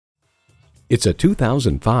It's a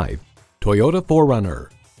 2005 Toyota 4Runner.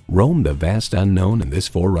 Roam the vast unknown in this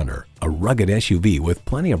 4Runner, a rugged SUV with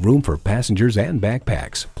plenty of room for passengers and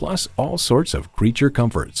backpacks, plus all sorts of creature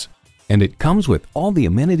comforts. And it comes with all the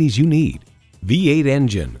amenities you need. V8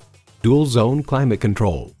 engine, dual zone climate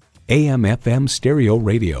control, AM/FM stereo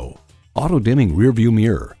radio, auto-dimming rearview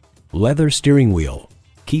mirror, leather steering wheel,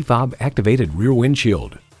 key fob activated rear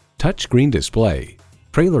windshield, touchscreen display,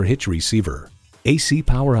 trailer hitch receiver, AC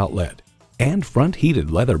power outlet, and front heated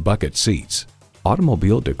leather bucket seats.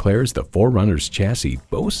 Automobile declares the 4Runner's chassis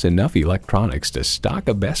boasts enough electronics to stock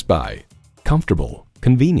a Best Buy. Comfortable,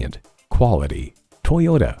 convenient, quality.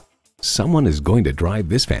 Toyota. Someone is going to drive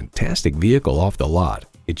this fantastic vehicle off the lot.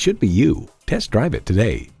 It should be you. Test drive it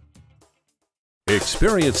today.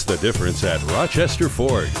 Experience the difference at Rochester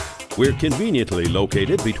Ford. We're conveniently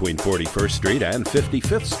located between 41st Street and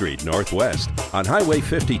 55th Street Northwest on Highway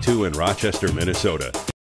 52 in Rochester, Minnesota.